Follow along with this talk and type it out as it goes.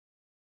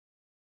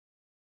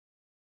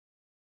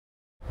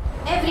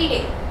every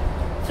day.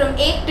 From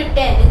 8 to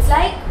 10, it's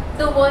like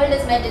the world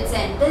has met its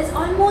end. There's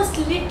almost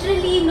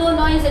literally no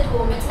noise at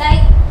home. It's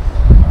like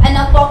an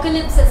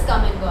apocalypse has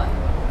come and gone.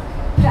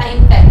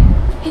 Prime time.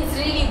 It's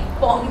really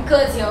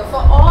bonkers here.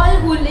 For all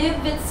who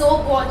live with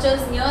soap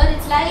watchers near,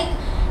 it's like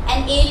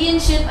an alien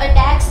ship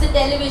attacks the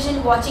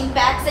television watching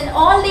packs, and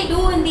all they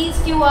do in these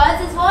few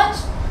hours is watch.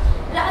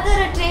 Rather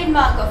a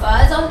trademark of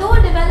ours, although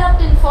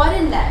developed in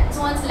foreign lands,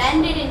 once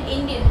landed in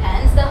Indian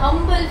hands, the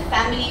humble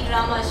family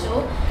drama show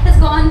has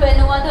gone where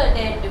no other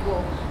dared to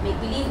go.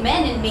 Make-believe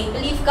men in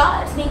make-believe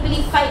cars,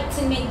 make-believe fights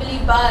in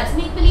make-believe bars,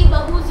 make-believe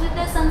bahus with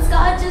their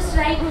sanskar just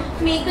right,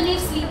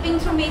 make-believe sleeping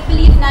through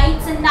make-believe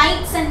nights and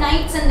nights and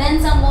nights and then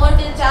some more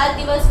till 4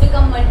 divas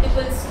become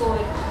multiple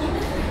score.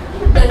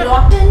 The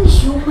rotten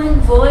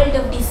human world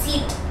of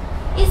deceit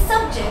is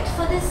subject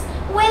for this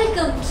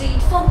welcome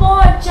treat for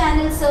bored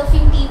channel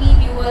surfing TV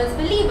viewers,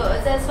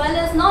 believers as well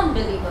as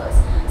non-believers.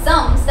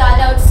 Some start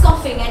out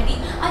scoffing at the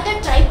utter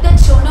tripe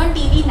that's shown on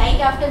TV night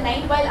after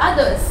night, while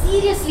others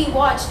seriously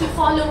watch to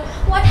follow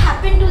what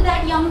happened to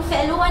that young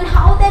fellow and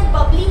how that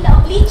bubbly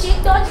lovely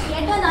chick dodged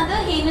yet another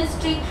heinous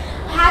trick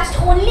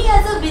hatched only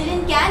as a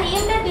villain can,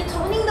 aimed at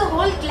dethroning the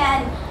whole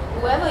clan.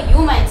 Whoever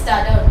you might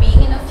start out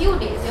being, in a few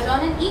days you're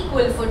on an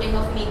equal footing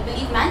of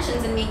make-believe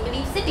mansions and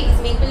make-believe cities,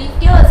 make-believe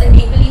tears and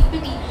make-believe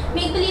pity,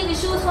 make-believe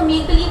issues for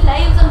make-believe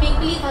lives or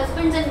make-believe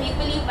husbands and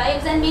make-believe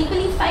wives and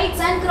make-believe fights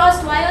and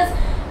crossed wires,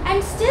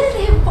 and still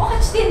they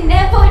watch, they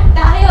never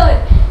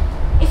tire.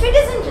 If it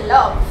isn't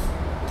love,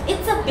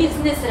 it's a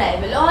business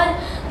rival or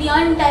the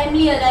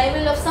untimely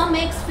arrival of some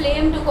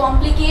ex-flame to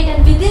complicate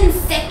and within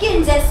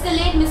seconds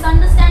escalate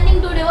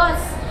misunderstanding to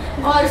divorce,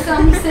 or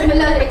some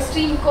similar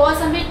extreme course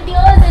amid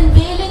tears and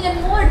wailing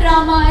and more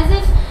drama, as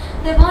if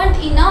there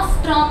weren't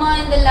enough trauma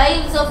in the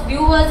lives of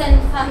viewers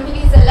and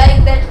families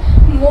alike that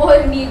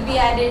more need be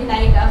added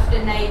night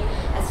after night.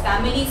 As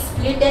families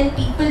split and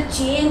people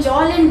change,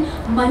 all in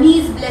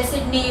money's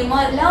blessed name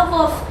or love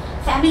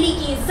of family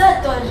ki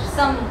izzat or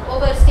some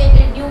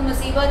overstated new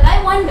musibat,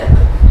 I wonder,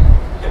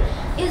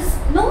 is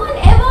no one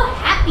ever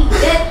happy?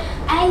 They're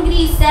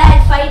angry,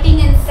 sad,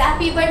 fighting and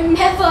sappy, but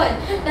never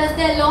does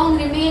there long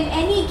remain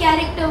any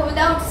character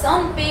without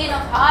some pain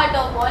of heart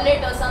or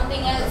wallet or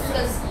something else,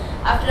 because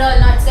after all,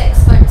 not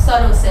sex but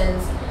sorrow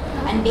sells.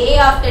 And day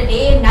after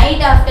day,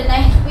 night after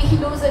night, we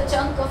lose a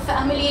chunk of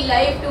family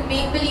life to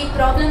make-believe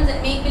problems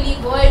and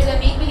make-believe worlds, where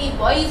make-believe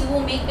boys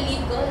woo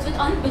make-believe girls with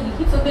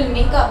unbelievable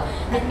makeup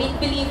and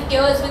make-believe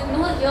tears with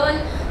no real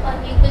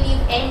or make-believe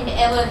end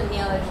ever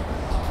near.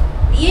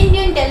 The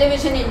Indian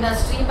television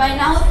industry by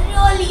now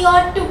really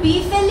ought to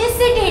be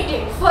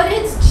felicitated for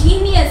its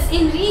genius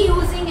in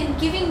reusing and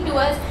giving to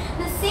us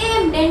the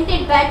same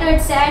dented,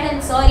 battered, sad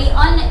and sorry,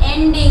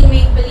 unending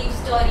make-believe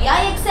story.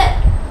 I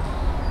accept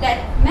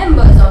that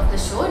members of the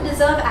show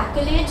deserve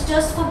accolades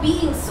just for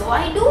being so.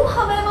 I do,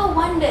 however,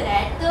 wonder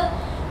at the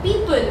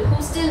people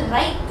who still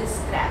write this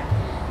crap.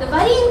 The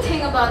worrying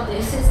thing about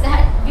this is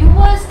that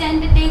viewers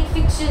tend to take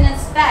fiction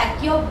as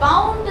fact. You're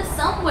bound to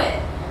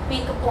somewhere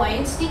make a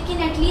point, stick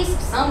in at least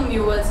some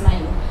viewer's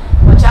mind.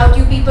 Watch out,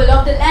 you people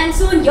of the land,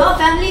 soon your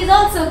families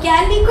also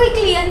can be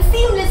quickly and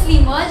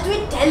seamlessly merged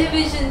with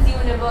television's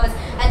universe.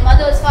 And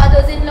mothers,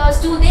 fathers,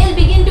 in-laws too, they'll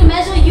begin to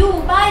measure you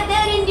by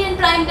their Indian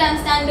primetime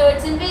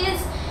standards in ways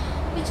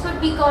which could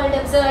be called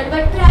absurd.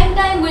 But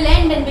primetime will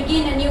end and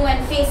begin anew,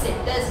 and face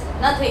it, there's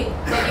nothing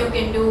that you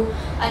can do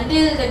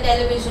until the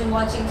television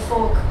watching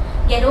folk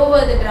get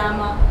over the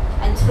drama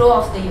and throw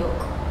off the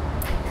yoke.